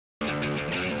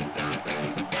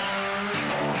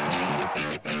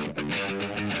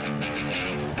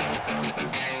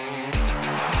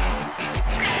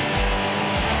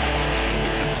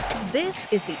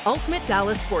This is the Ultimate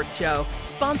Dallas Sports Show,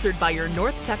 sponsored by your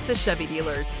North Texas Chevy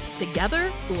dealers.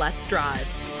 Together, let's drive.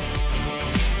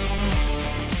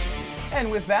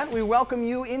 And with that, we welcome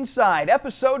you inside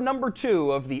episode number 2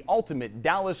 of the Ultimate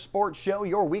Dallas Sports Show,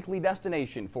 your weekly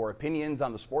destination for opinions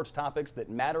on the sports topics that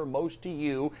matter most to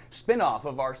you. Spin-off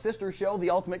of our sister show, the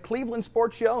Ultimate Cleveland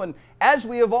Sports Show. And as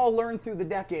we have all learned through the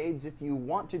decades, if you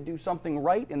want to do something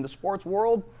right in the sports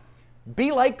world,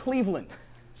 be like Cleveland.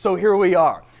 So here we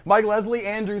are. Mike Leslie,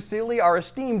 Andrew Cely, our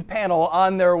esteemed panel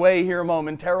on their way here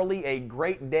momentarily. A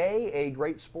great day, a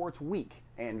great sports week,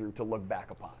 Andrew, to look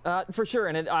back upon. For sure,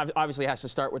 and it obviously has to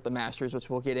start with the Masters, which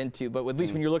we'll get into. But at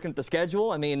least when you're looking at the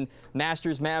schedule, I mean,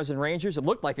 Masters, Mavs, and Rangers, it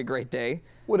looked like a great day.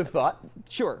 Would have thought.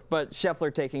 Sure, but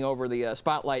Scheffler taking over the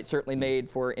spotlight certainly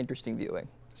made for interesting viewing.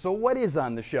 So what is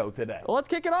on the show today? Well, let's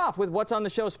kick it off with what's on the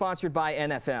show, sponsored by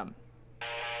NFM.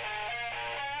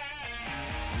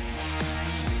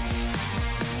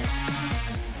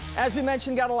 As we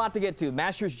mentioned, got a lot to get to.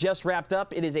 Masters just wrapped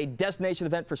up. It is a destination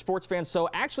event for sports fans. So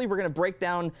actually, we're going to break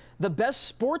down the best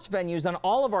sports venues on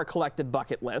all of our collective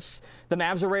bucket lists. The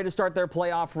Mavs are ready to start their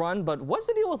playoff run, but what's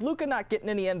the deal with Luka not getting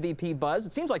any MVP buzz?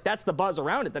 It seems like that's the buzz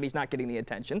around it, that he's not getting the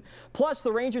attention. Plus,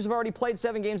 the Rangers have already played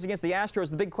 7 games against the Astros.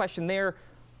 The big question there,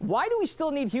 why do we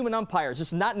still need human umpires? This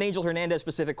is not an Angel Hernandez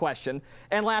specific question.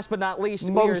 And last but not least,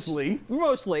 Mostly.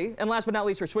 And last but not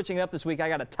least, we're switching it up this week. I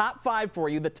got a top 5 for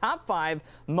you. The top 5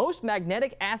 most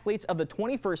magnetic athletes of the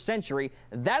 21st century.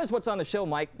 That is what's on the show,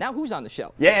 Mike. Now who's on the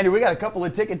show? Yeah, Andrew, we got a couple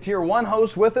of Ticket Tier 1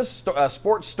 hosts with us.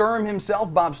 Sports Sturm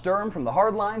himself, Bob Sturm from the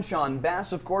Hardline. Sean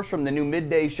Bass, of course, from the new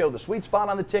midday show, The Sweet Spot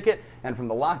on the Ticket. And from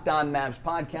the Locked On Mavs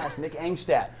podcast, Nick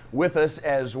Angstadt with us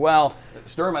as well.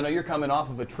 Sturm, I know you're coming off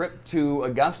of a trip to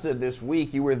Augusta this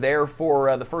week. You were there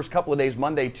for the first couple of days,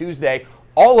 Monday, Tuesday.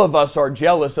 All of us are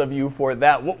jealous of you for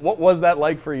that. What was that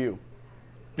like for you?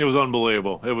 It was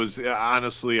unbelievable. It was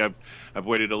honestly, I've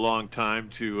waited a long time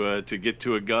to get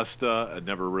to Augusta. I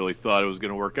never really thought it was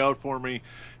going to work out for me,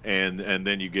 and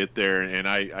then you get there, and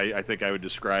I think I would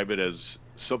describe it as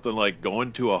something like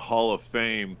going to a Hall of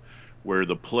Fame, where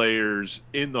the players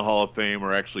in the Hall of Fame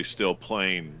are actually still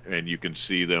playing, and you can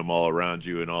see them all around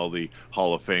you and all the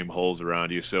Hall of Fame holes around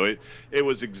you. So it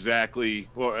was exactly,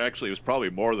 well, actually, it was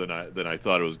probably more than I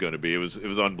thought it was going to be. It was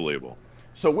unbelievable.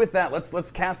 So with that,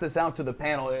 let's cast this out to the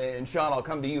panel. And Sean, I'll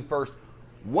come to you first.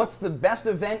 What's the best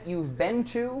event you've been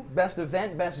to, best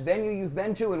venue you've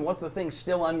been to, and what's the thing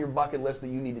still on your bucket list that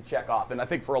you need to check off? And I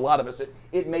think for a lot of us,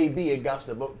 it may be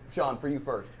Augusta, but Sean, for you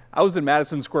first. I was in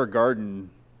Madison Square Garden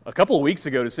a couple of weeks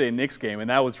ago to see a Knicks game, and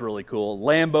that was really cool.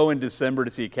 Lambeau in December to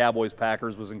see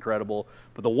Cowboys-Packers was incredible.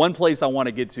 But the one place I want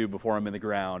to get to before I'm in the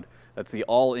ground, that's the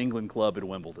All England Club at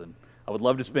Wimbledon. I would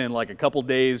love to spend like a couple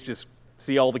days, just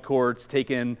see all the courts, take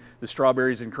in the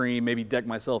strawberries and cream, maybe deck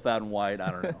myself out in white.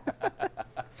 I don't know.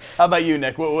 How about you,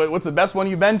 Nick? What's the best one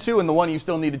you've been to and the one you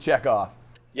still need to check off?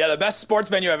 Yeah, the best sports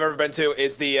venue I've ever been to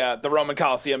is the Roman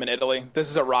Coliseum in Italy. This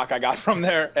is a rock I got from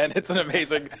there, and it's an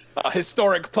amazing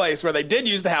historic place where they did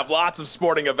used to have lots of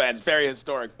sporting events, very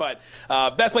historic. But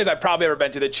best place I've probably ever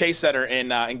been to, the Chase Center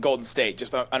in Golden State.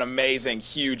 Just an amazing,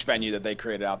 huge venue that they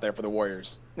created out there for the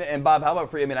Warriors. And Bob, how about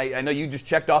for you? I mean, I know you just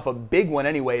checked off a big one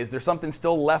anyway. Is there something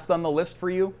still left on the list for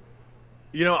you?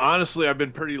 You know, honestly, I've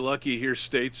been pretty lucky here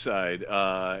stateside,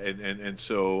 and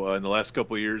so in the last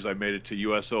couple of years, I made it to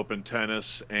U.S. Open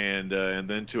tennis and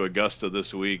then to Augusta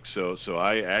this week. So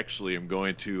I actually am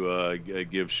going to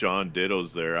give Sean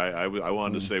dittos there. I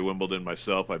wanted to say Wimbledon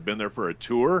myself. I've been there for a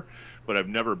tour, but I've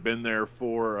never been there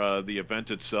for the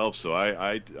event itself. So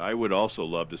I would also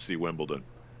love to see Wimbledon.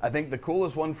 I think the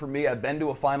coolest one for me, I've been to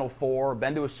a Final Four,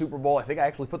 been to a Super Bowl. I think I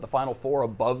actually put the Final Four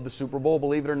above the Super Bowl,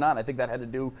 believe it or not. I think that had to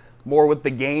do more with the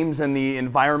games and the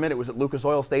environment. It was at Lucas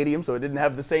Oil Stadium, so it didn't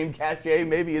have the same cachet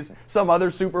maybe as some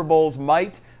other Super Bowls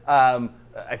might.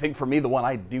 I think for me, the one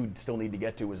I do still need to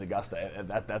get to is Augusta.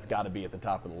 That's got to be at the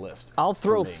top of the list. I'll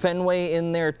throw Fenway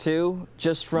in there too,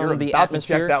 just from the about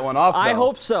atmosphere. To check that one off,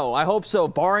 though. I hope so.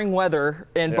 Barring weather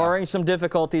and barring some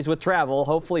difficulties with travel,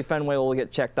 hopefully Fenway will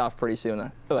get checked off pretty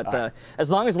soon. But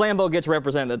as long as Lambeau gets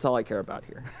represented, that's all I care about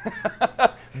here.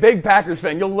 Big Packers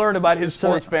fan. You'll learn about his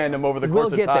sports fandom over the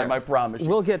course of time, there. I promise you.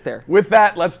 We'll get there. With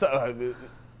that, let's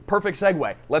perfect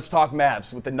segue. Let's talk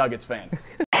Mavs with the Nuggets fan.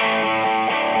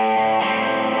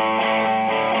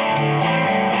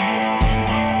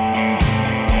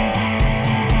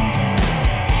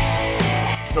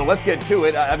 So let's get to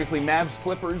it. Obviously,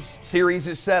 Mavs-Clippers series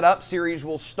is set up. Series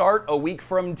will start a week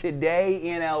from today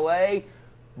in L.A.,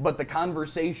 but the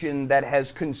conversation that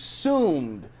has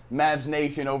consumed Mavs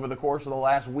Nation over the course of the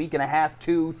last week and a half,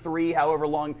 2, 3, however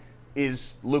long,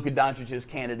 is Luka Doncic's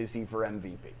candidacy for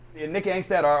MVP. Nick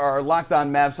Angstadt, our Locked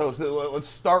On Mavs host, let's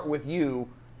start with you.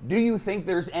 Do you think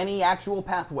there's any actual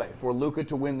pathway for Luka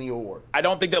to win the award? I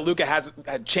don't think that Luka has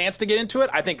a chance to get into it.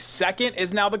 I think second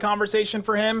is now the conversation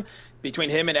for him.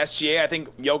 Between him and SGA, I think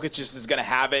Jokic just is going to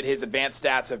have it. His advanced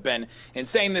stats have been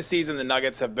insane this season. The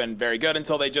Nuggets have been very good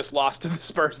until they just lost to the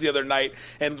Spurs the other night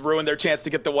and ruined their chance to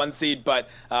get the 1 seed. But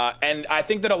and I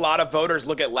think that a lot of voters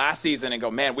look at last season and go,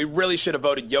 man, we really should have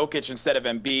voted Jokic instead of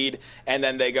Embiid. And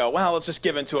then they go, well, let's just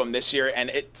give it to him this year.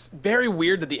 And it's very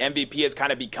weird that the MVP has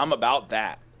kind of become about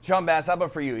that. Sean Bass, how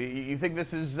about for you? You think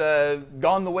this has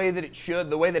gone the way that it should,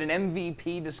 the way that an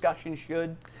MVP discussion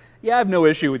should? Yeah, I have no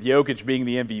issue with Jokic being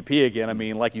the MVP again. I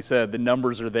mean, like you said, the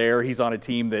numbers are there. He's on a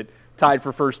team that tied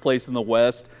for first place in the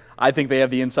West. I think they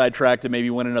have the inside track to maybe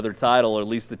win another title, or at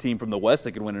least the team from the West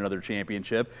that could win another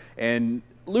championship. And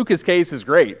Luka's case is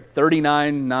great.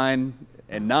 39, 9,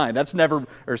 and 9. That's never,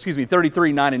 or excuse me,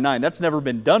 33, 9, and 9. That's never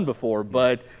been done before.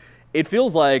 But it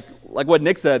feels like what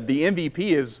Nick said, the MVP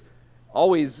is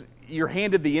always, you're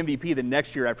handed the MVP the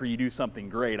next year after you do something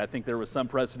great. I think there was some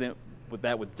precedent with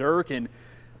that with Dirk, and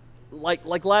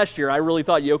like last year, I really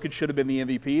thought Jokic should have been the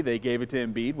MVP. They gave it to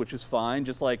Embiid, which is fine.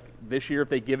 Just like this year, if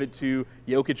they give it to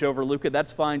Jokic over Luka,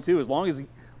 that's fine too. As long as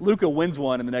Luka wins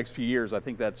one in the next few years, I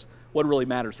think that's what really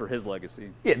matters for his legacy.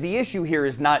 Yeah, the issue here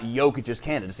is not Jokic's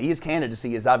candidacy. His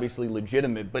candidacy is obviously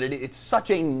legitimate, but it's such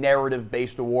a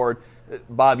narrative-based award.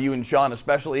 Bob, you and Sean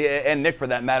especially, and Nick for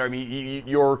that matter. I mean,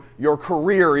 your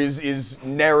career is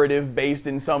narrative-based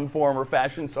in some form or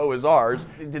fashion. So is ours.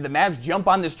 Did the Mavs jump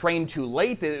on this train too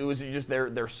late? It was just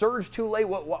their surge too late.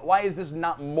 Why is this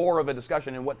not more of a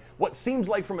discussion? And what seems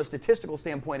like, from a statistical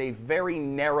standpoint, a very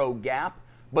narrow gap.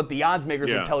 But the odds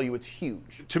makers will tell you it's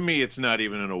huge. To me, it's not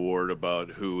even an award about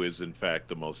who is, in fact,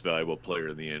 the most valuable player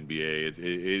in the NBA. It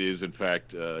is, in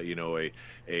fact,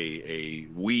 a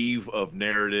weave of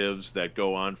narratives that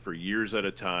go on for years at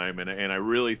a time. And I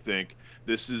really think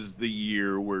this is the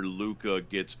year where Luka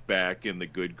gets back in the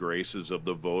good graces of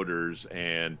the voters.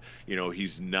 And,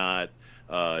 he's not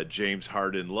James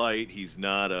Harden light. He's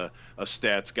not a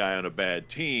stats guy on a bad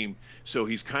team. So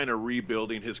he's kind of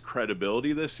rebuilding his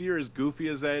credibility this year, as goofy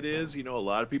as that is. A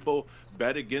lot of people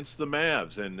bet against the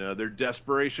Mavs and their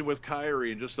desperation with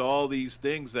Kyrie and just all these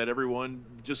things that everyone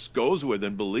just goes with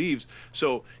and believes.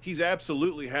 So he's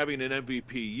absolutely having an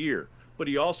MVP year. But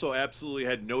he also absolutely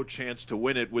had no chance to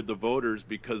win it with the voters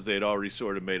because they had already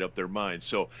sort of made up their minds.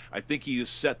 So I think he has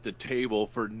set the table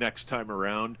for next time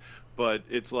around. But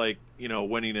it's like,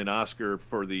 winning an Oscar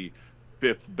for the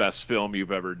 5th best film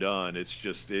you've ever done. It's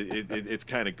just, it's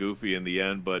kind of goofy in the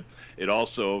end, but it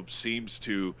also seems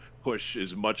to push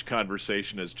as much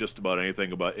conversation as just about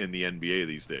anything about in the NBA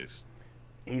these days.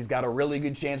 He's got a really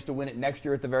good chance to win it next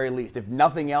year at the very least. If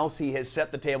nothing else, he has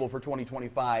set the table for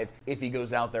 2025 if he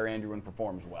goes out there, Andrew, and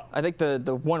performs well. I think the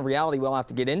one reality we'll have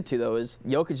to get into, though, is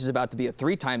Jokic is about to be a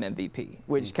 3-time MVP,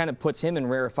 which kind of puts him in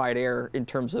rarefied air in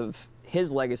terms of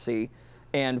his legacy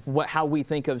and how we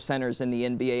think of centers in the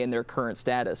NBA and their current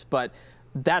status. But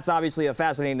that's obviously a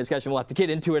fascinating discussion. We'll have to get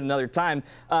into it another time.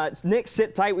 Nick,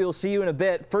 sit tight. We will see you in a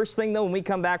bit. First thing, though, when we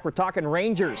come back, we're talking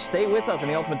Rangers. Stay with us on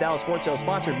the Ultimate Dallas Sports Show,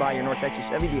 sponsored by your North Texas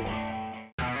Chevy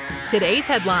dealer. Today's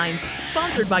headlines,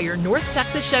 sponsored by your North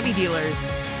Texas Chevy dealers.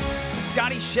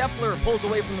 Scotty Scheffler pulls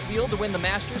away from the field to win the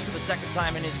Masters for the 2nd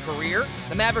time in his career.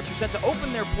 The Mavericks are set to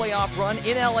open their playoff run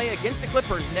in LA against the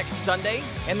Clippers next Sunday,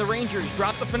 and the Rangers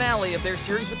drop the finale of their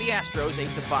series with the Astros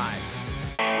 8-5.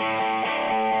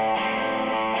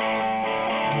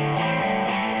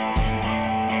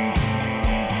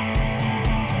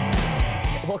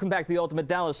 Welcome back to the Ultimate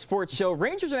Dallas Sports Show.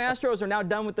 Rangers and Astros are now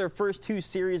done with their first 2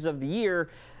 series of the year,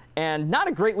 and not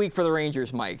a great week for the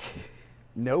Rangers, Mike.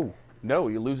 No,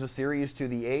 you lose a series to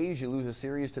the A's, you lose a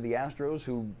series to the Astros,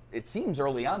 who it seems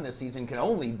early on this season can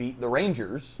only beat the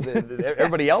Rangers.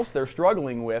 Everybody else they're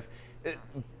struggling with.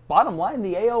 Bottom line,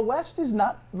 the AL West is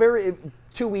not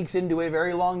 2 weeks into a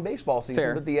very long baseball season,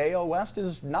 Fair. But the AL West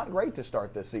is not great to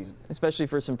start this season. Especially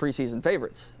for some preseason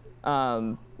favorites.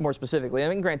 More specifically,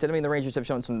 granted, the Rangers have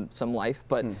shown some life,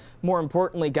 but more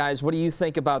importantly, guys, what do you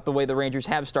think about the way the Rangers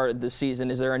have started this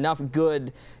season? Is there enough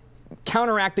good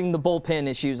counteracting the bullpen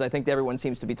issues I think that everyone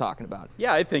seems to be talking about?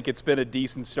 Yeah, I think it's been a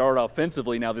decent start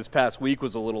offensively. Now, this past week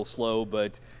was a little slow,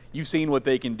 but you've seen what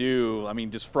they can do.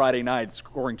 Just Friday night,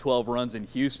 scoring 12 runs in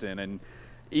Houston. And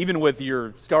even with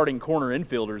your starting corner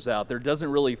infielders out, there doesn't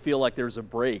really feel like there's a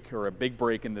break or a big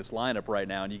break in this lineup right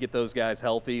now. And you get those guys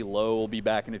healthy. Lowe will be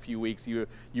back in a few weeks, you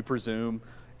presume.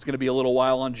 It's going to be a little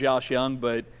while on Josh Young,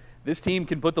 but this team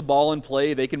can put the ball in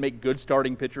play. They can make good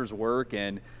starting pitchers work,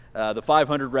 and the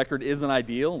 500 record isn't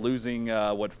ideal. Losing,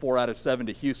 4 out of 7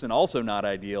 to Houston, also not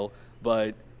ideal.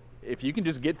 But if you can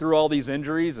just get through all these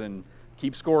injuries and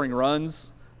keep scoring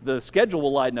runs, the schedule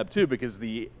will lighten up too, because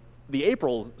the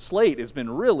April slate has been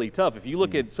really tough. If you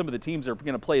look at some of the teams that are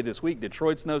going to play this week,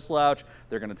 Detroit's no slouch.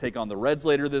 They're going to take on the Reds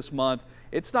later this month.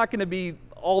 It's not going to be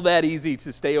all that easy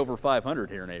to stay over 500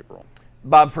 here in April.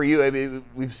 Bob, for you, I mean,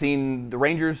 we've seen the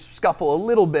Rangers scuffle a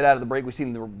little bit out of the break. We've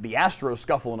seen the Astros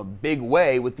scuffle in a big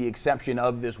way, with the exception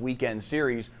of this weekend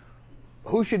series.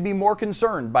 Who should be more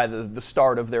concerned by the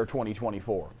start of their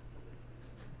 2024?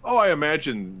 Oh, I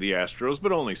imagine the Astros,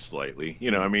 but only slightly.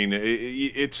 You know, I mean,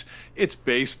 it's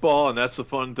baseball, and that's the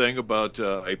fun thing about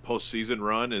a postseason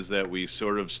run, is that we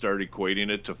sort of start equating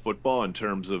it to football in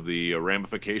terms of the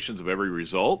ramifications of every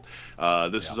result.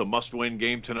 This is a must-win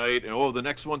game tonight, and the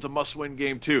next one's a must-win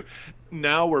game too.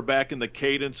 Now we're back in the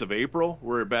cadence of April.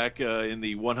 We're back in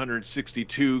the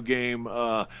 162-game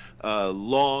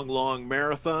long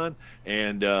marathon,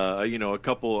 and a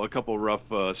couple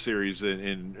rough series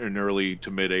in early to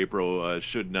mid-April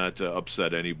should not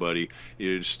upset anybody.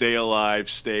 You stay alive,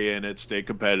 stay in it, stay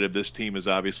competitive. This team is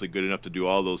obviously good enough to do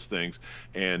all those things,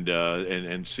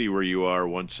 and see where you are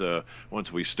once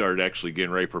we start actually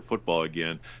getting ready for football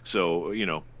again. So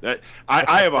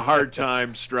I have a hard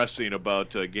time stressing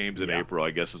about games in April,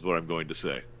 I guess is what I'm going to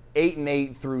say.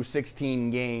 8-8 through 16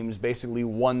 games, basically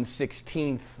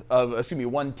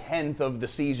 1/10th of the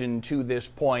season to this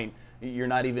point.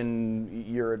 You're at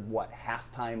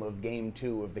halftime of game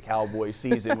 2 of the Cowboys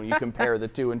season when you compare the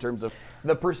two in terms of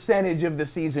the percentage of the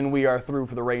season we are through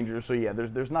for the Rangers. So yeah,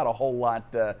 there's not a whole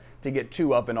lot to get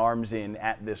too up in arms in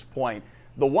at this point.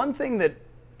 The one thing that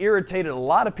irritated a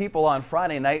lot of people on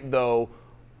Friday night, though,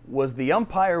 was the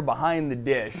umpire behind the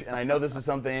dish. And I know this is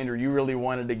something, Andrew, you really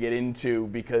wanted to get into,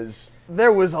 because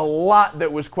there was a lot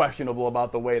that was questionable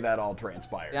about the way that all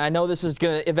transpired. I know this is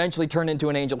going to eventually turn into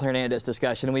an Angel Hernandez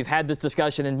discussion, and we've had this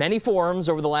discussion in many forums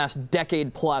over the last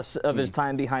decade plus of his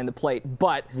time behind the plate.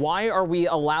 But why are we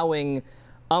allowing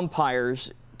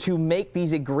umpires to make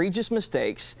these egregious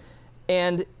mistakes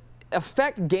and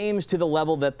affect games to the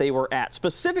level that they were at?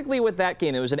 Specifically with that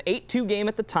game, it was an 8-2 game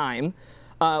at the time.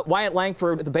 Wyatt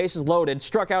Langford, with the bases loaded,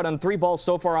 struck out on 3 balls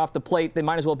so far off the plate, they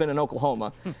might as well have been in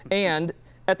Oklahoma. And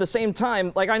at the same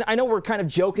time, I know we're kind of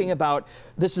joking about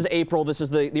this is April, this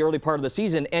is the early part of the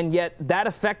season, and yet that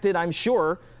affected, I'm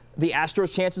sure, the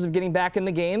Astros' chances of getting back in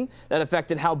the game. That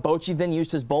affected how Bochy then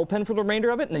used his bullpen for the remainder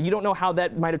of it. And you don't know how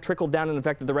that might have trickled down and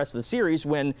affected the rest of the series,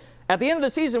 when at the end of the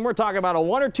season we're talking about a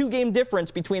 1 or 2 game difference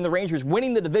between the Rangers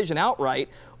winning the division outright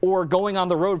or going on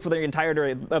the road for the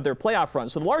entirety of their playoff run.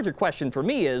 So the larger question for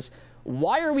me is,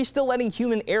 why are we still letting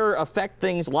human error affect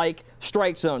things like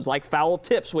strike zones, like foul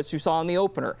tips, which you saw in the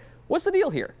opener? What's the deal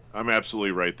here? I'm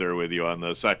absolutely right there with you on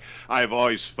this. I've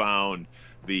always found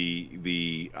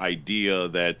the idea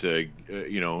that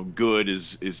good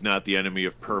is not the enemy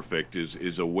of perfect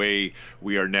is a way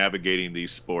we are navigating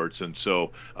these sports. And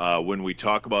so when we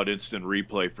talk about instant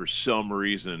replay, for some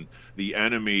reason the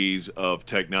enemies of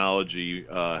technology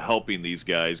helping these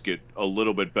guys get a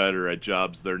little bit better at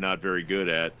jobs they're not very good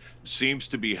at seems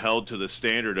to be held to the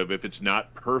standard of, if it's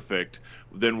not perfect,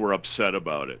 then we're upset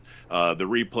about it. The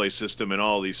replay system in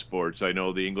all these sports, I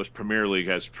know the English Premier League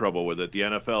has trouble with it, the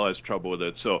NFL has trouble with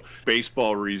it, so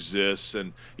baseball resists,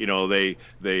 and they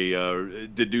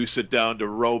deduce it down to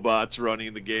robots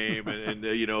running the game, and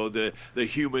the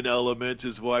human element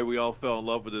is why we all fell in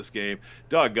love with this game.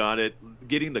 Doggone it,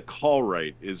 getting the call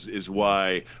right is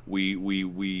why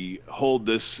we hold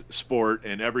this sport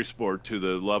and every sport to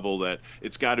the level that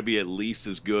it's got to be at least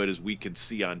as good as we can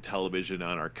see on television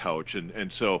on our couch.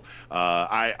 And so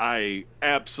I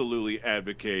absolutely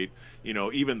advocate,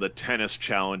 even the tennis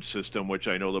challenge system, which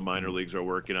I know the minor leagues are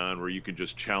working on, where you can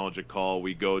just challenge a call.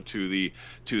 We go to the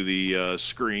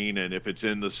screen, and if it's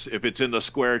in the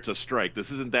square, it's a strike.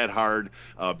 This isn't that hard.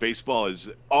 Baseball is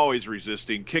always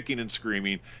resisting, kicking and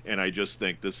screaming, and I just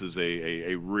think this is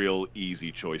a real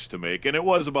easy choice to make. And it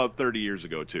was about 30 years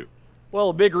ago too. Well,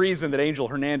 a big reason that Angel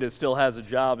Hernandez still has a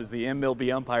job is the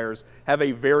MLB umpires have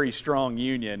a very strong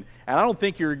union. And I don't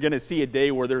think you're going to see a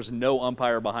day where there's no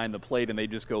umpire behind the plate and they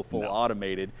just go full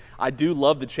automated. I do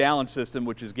love the challenge system,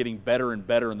 which is getting better and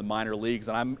better in the minor leagues,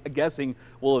 and I'm guessing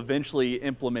we'll eventually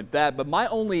implement that. But my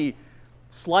only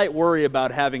slight worry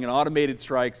about having an automated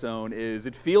strike zone is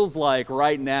it feels like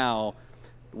right now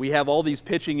We have all these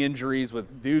pitching injuries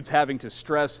with dudes having to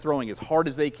stress, throwing as hard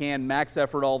as they can, max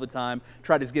effort all the time,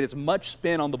 try to get as much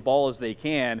spin on the ball as they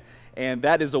can, and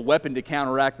that is a weapon to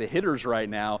counteract the hitters right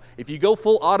now. If you go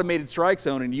full automated strike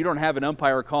zone and you don't have an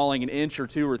umpire calling an inch or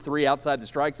 2 or 3 outside the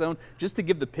strike zone, just to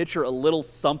give the pitcher a little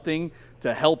something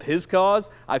to help his cause,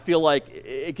 I feel like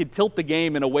it could tilt the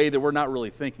game in a way that we're not really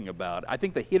thinking about. I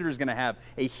think the hitter's going to have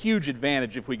a huge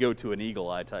advantage if we go to an eagle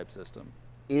eye type system.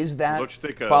 Is that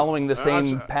following the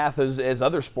same path as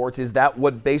other sports? Is that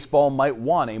what baseball might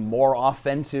want, a more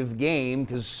offensive game?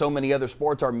 Because so many other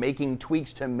sports are making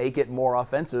tweaks to make it more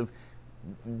offensive.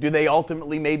 Do they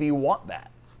ultimately maybe want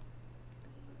that?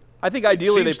 I think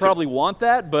ideally they probably want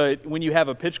that, but when you have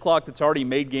a pitch clock that's already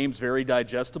made games very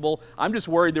digestible, I'm just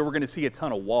worried that we're going to see a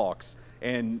ton of walks,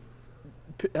 and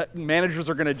managers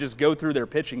are going to just go through their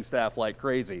pitching staff like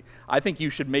crazy. I think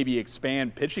you should maybe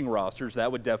expand pitching rosters.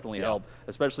 That would definitely help,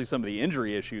 especially some of the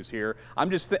injury issues here. I'm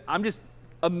just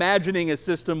imagining a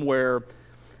system where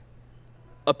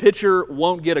a pitcher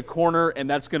won't get a corner, and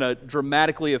that's going to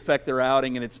dramatically affect their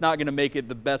outing, and it's not going to make it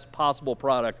the best possible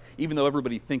product, even though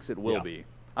everybody thinks it will be.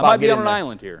 I might be on an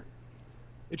island here.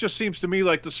 It just seems to me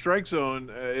like the strike zone,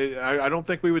 I don't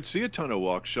think we would see a ton of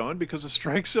walks, Sean, because the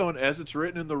strike zone, as it's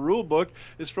written in the rule book,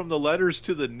 is from the letters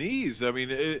to the knees. I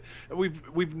mean,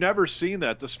 we've never seen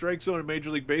that. The strike zone in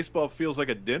Major League Baseball feels like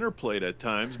a dinner plate at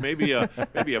times, maybe a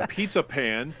pizza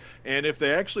pan. And if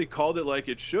they actually called it like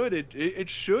it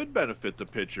should benefit the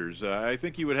pitchers. I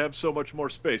think you would have so much more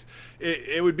space.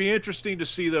 It would be interesting to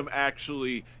see them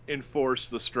actually enforce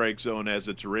the strike zone as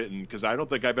it's written, because I don't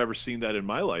think I've ever seen that in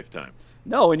my lifetime.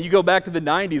 No, and you go back to the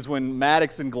 90s when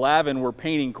Maddox and Glavine were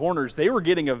painting corners, they were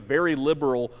getting a very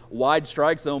liberal wide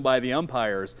strike zone by the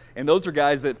umpires, and those are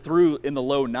guys that threw in the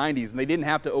low 90s, and they didn't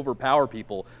have to overpower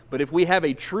people. But if we have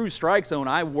a true strike zone,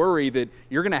 I worry that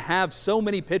you're going to have so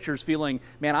many pitchers feeling,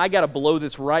 man, I got to blow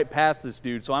this right past this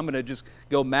dude, so I'm going to just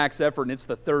go max effort, and it's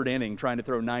the third inning trying to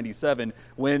throw 97,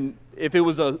 when if it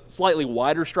was a slightly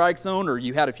wider strike zone or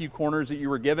you had a few corners that you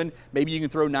were given, maybe you can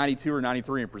throw 92 or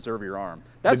 93 and preserve your arm.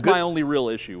 That's my only real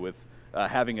issue with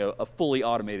having a fully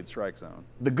automated strike zone.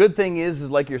 The good thing is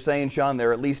like you're saying, Sean,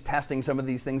 they're at least testing some of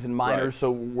these things in minors, right.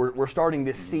 So we're starting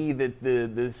to see that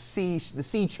the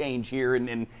sea change here,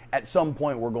 and at some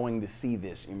point we're going to see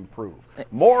this improve.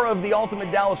 More of the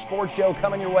Ultimate Dallas Sports Show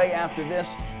coming your way after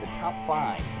this. The top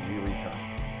 5 when we return.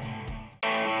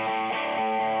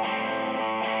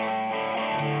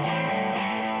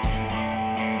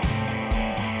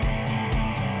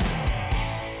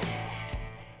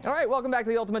 All right, welcome back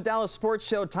to the Ultimate Dallas Sports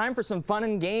Show. Time for some fun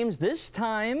and games. This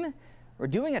time, we're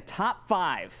doing a top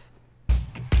 5.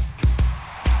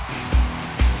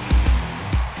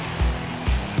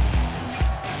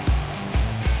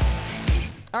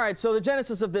 All right, so the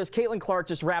genesis of this, Caitlin Clark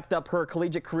just wrapped up her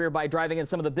collegiate career by driving in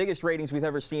some of the biggest ratings we've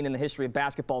ever seen in the history of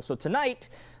basketball. So tonight,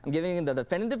 I'm giving you the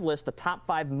definitive list, the top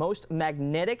 5 most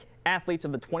magnetic athletes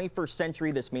of the 21st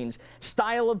century. This means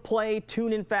style of play,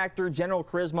 tune-in factor, general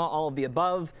charisma, all of the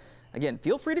above. Again,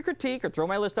 feel free to critique or throw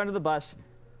my list under the bus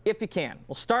if you can.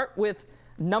 We'll start with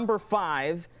number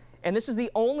 5, and this is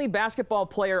the only basketball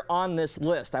player on this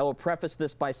list. I will preface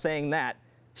this by saying that.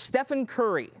 Stephen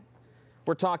Curry.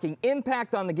 We're talking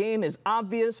impact on the game is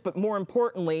obvious, but more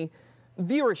importantly,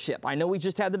 viewership. I know we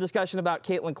just had the discussion about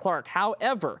Caitlin Clark.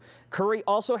 However, Curry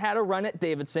also had a run at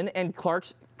Davidson, and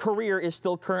Clark's career is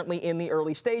still currently in the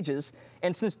early stages.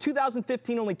 And since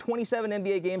 2015, only 27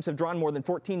 NBA games have drawn more than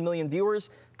 14 million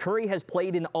viewers. Curry has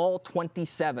played in all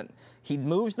 27. He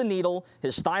moves the needle.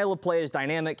 His style of play is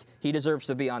dynamic. He deserves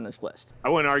to be on this list. I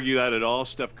wouldn't argue that at all.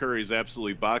 Steph Curry is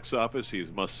absolutely box office.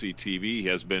 He's must-see TV. He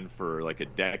has been for like a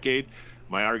decade.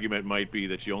 My argument might be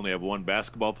that you only have one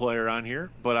basketball player on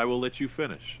here, but I will let you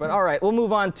finish. But all right, we'll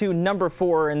move on to number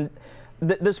 4, and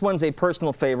this one's a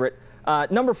personal favorite.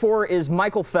 Number 4 is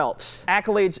Michael Phelps.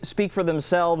 Accolades speak for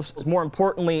themselves. More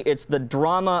importantly, it's the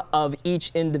drama of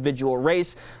each individual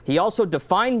race. He also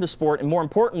defined the sport, and more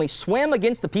importantly, swam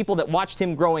against the people that watched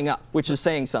him growing up, which is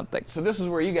saying something. So this is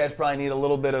where you guys probably need a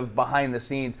little bit of behind the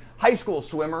scenes. High school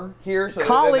swimmer here. So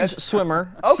college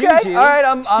swimmer. Okay, Excuse you. all right.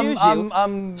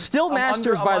 I'm still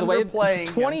masters, by the way.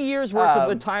 20 years worth of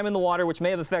the time in the water, which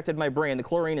may have affected my brain. The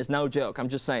chlorine is no joke. I'm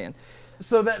just saying.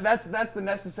 So that's the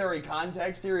necessary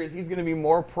context here. Is he's going to be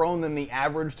more prone than the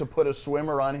average to put a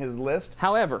swimmer on his list?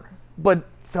 However, but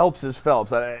Phelps is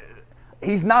Phelps.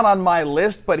 He's not on my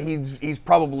list, but he's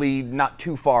probably not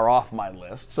too far off my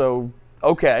list. So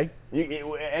okay,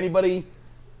 anybody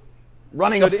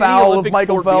running afoul of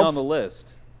Michael Phelps on the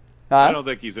list? I don't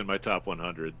think he's in my top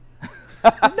 100.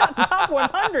 not top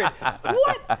 100.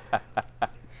 What?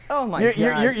 Oh my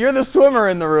God. You're the swimmer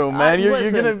in the room, man.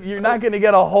 You're not gonna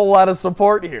get a whole lot of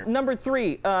support here. Number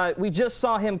 3, we just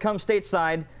saw him come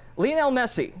stateside. Lionel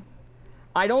Messi.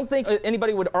 I don't think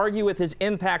anybody would argue with his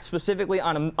impact specifically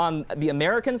on the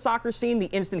American soccer scene the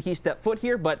instant he stepped foot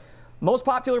here, but most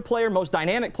popular player, most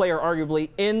dynamic player, arguably,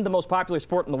 in the most popular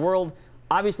sport in the world,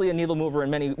 obviously a needle mover in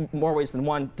many more ways than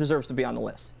one, deserves to be on the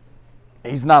list.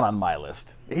 He's not on my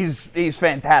list. He's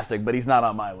fantastic, but he's not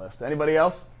on my list. Anybody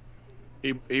else?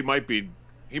 He might be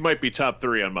top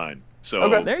 3 on mine. So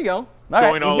okay, there you go. All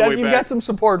right, you've got some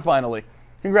support finally.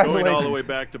 Congratulations. Going all the way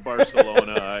back to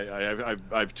Barcelona,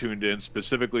 I've tuned in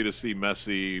specifically to see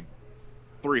Messi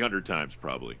 300 times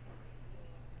probably.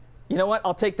 You know what?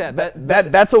 I'll take that.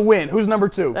 That's a win. Who's number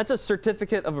 2? That's a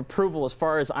certificate of approval as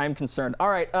far as I'm concerned. All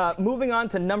right, moving on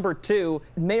to number 2.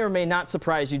 May or may not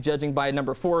surprise you judging by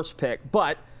number 4's pick,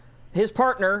 but his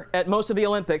partner at most of the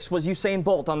Olympics was Usain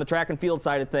Bolt on the track and field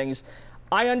side of things.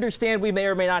 I understand we may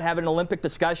or may not have an Olympic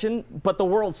discussion, but the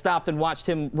world stopped and watched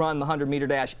him run the 100-meter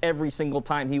dash every single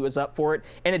time he was up for it.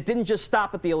 And it didn't just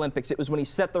stop at the Olympics. It was when he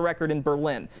set the record in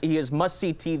Berlin. He is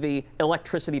must-see TV,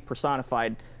 electricity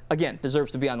personified. Again,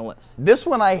 deserves to be on the list. This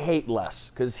one I hate less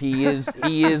because he is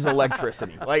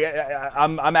electricity. Like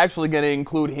I'm actually going to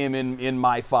include him in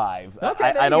my 5.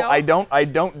 Okay, I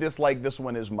don't dislike this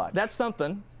one as much. That's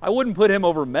something. I wouldn't put him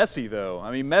over Messi, though.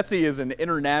 I mean, Messi is an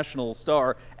international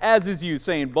star, as is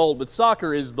Usain Bolt, but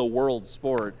soccer is the world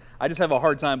sport. I just have a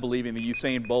hard time believing that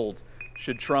Usain Bolt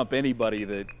should trump anybody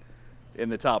that in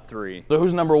the top 3. So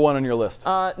who's number 1 on your list?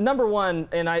 Number 1,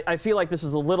 and I feel like this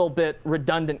is a little bit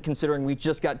redundant considering we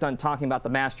just got done talking about the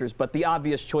Masters, but the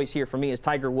obvious choice here for me is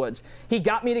Tiger Woods. He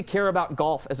got me to care about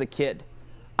golf as a kid.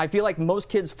 I feel like most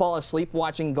kids fall asleep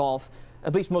watching golf,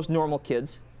 at least most normal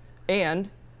kids,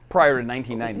 and prior to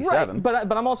 1997. Right,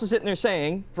 but I'm also sitting there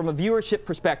saying, from a viewership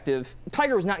perspective,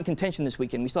 Tiger was not in contention this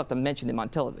weekend. We still have to mention him on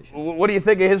television. What do you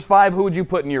think of his 5? Who would you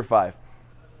put in your 5?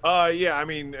 Yeah, I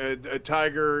mean,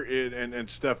 Tiger and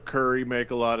Steph Curry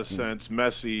make a lot of sense.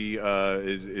 Messi,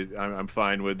 I'm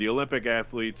fine with. The Olympic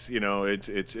athletes, you know,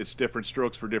 it's different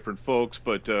strokes for different folks.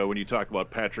 But when you talk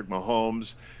about Patrick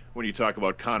Mahomes, when you talk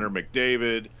about Connor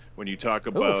McDavid, when you talk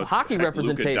about hockey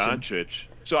representation, Luka Doncic.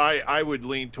 So I would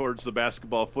lean towards the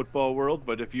basketball football world,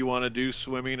 but if you want to do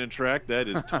swimming and track, that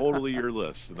is totally your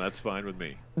list, and that's fine with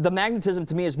me. The magnetism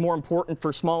to me is more important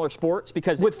for smaller sports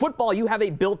because with football you have a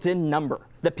built-in number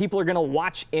that people are going to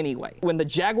watch anyway. When the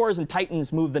Jaguars and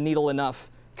Titans move the needle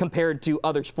enough compared to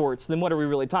other sports, then what are we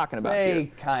really talking about here? They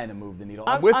kind of move the needle.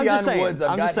 I'm with you on Woods.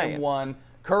 I've got him 1.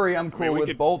 Curry, I'm cool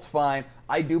with. Bolt's fine.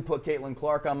 I do put Caitlin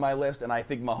Clark on my list, and I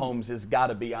think Mahomes has got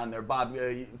to be on there. Bob,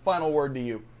 final word to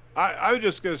you. I was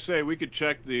just going to say we could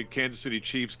check the Kansas City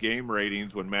Chiefs game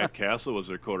ratings when Matt Castle was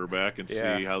their quarterback and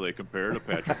see how they compare to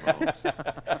Patrick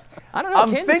Mahomes. I don't know.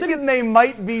 I'm thinking they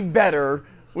might be better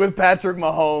with Patrick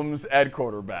Mahomes at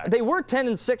quarterback. They were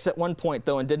 10-6 at one point,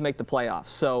 though, and did make the playoffs.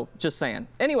 So just saying.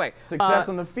 Anyway. Success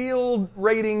on the field,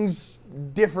 ratings,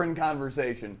 different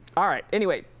conversation. All right.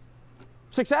 Anyway.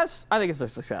 Success? I think it's a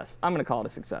success. I'm going to call it a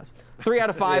success. 3 out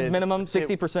of 5 minimum,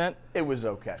 60%. It was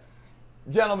okay.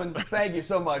 Gentlemen, thank you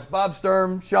so much. Bob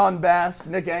Sturm, Sean Bass,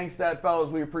 Nick Angstadt, fellas,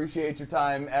 we appreciate your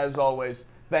time as always.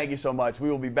 Thank you so much.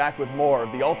 We will be back with more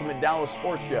of the Ultimate Dallas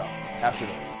Sports Show after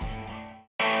this.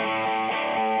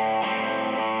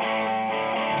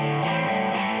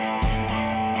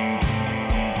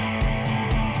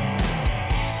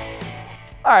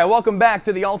 All right, welcome back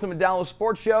to the Ultimate Dallas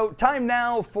Sports Show. Time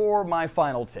now for my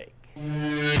final take.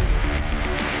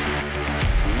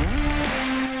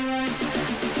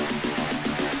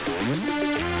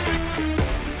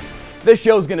 This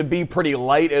show's going to be pretty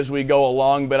light as we go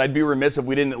along, but I'd be remiss if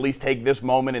we didn't at least take this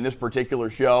moment in this particular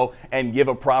show and give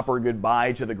a proper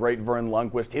goodbye to the great Vern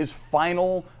Lundquist. His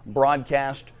final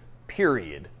broadcast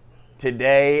period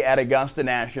today at Augusta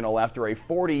National after a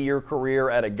 40-year career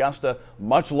at Augusta,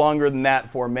 much longer than that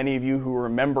for many of you who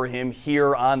remember him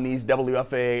here on these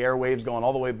WFAA airwaves, going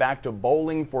all the way back to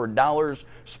Bowling for Dollars,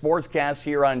 sportscasts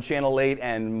here on Channel 8,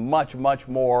 and much, much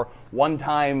more.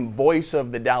 One-time voice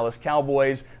of the Dallas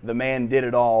Cowboys. The man did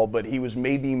it all, but he was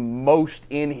maybe most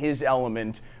in his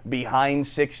element behind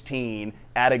 16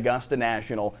 at Augusta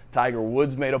National. Tiger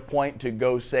Woods made a point to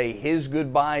go say his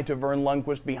goodbye to Vern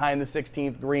Lundquist behind the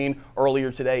 16th green earlier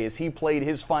today as he played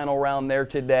his final round there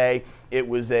today. It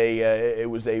was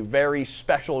a very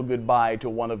special goodbye to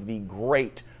one of the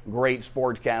great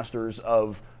sportscasters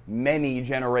of many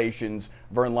generations.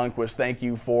 Vern Lundquist, thank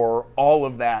you for all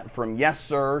of that, from yes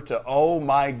sir to oh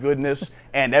my goodness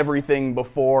and everything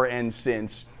before and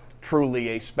since. truly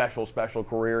a special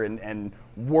career and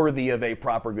worthy of a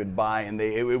proper goodbye. And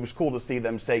it was cool to see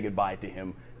them say goodbye to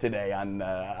him today on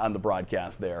the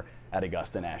broadcast there at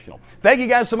Augusta National. Thank you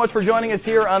guys so much for joining us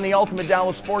here on the Ultimate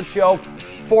Dallas Sports Show.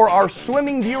 For our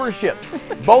swimming viewership,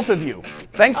 both of you,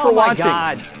 thanks for watching.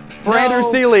 God. For Andrew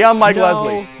Cely, I'm Mike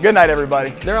Leslie. Good night, everybody.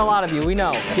 There are a lot of you, we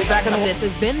know. Get back in the This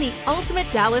has been the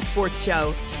Ultimate Dallas Sports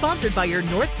Show, sponsored by your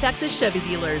North Texas Chevy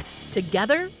dealers.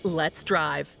 Together, let's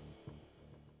drive.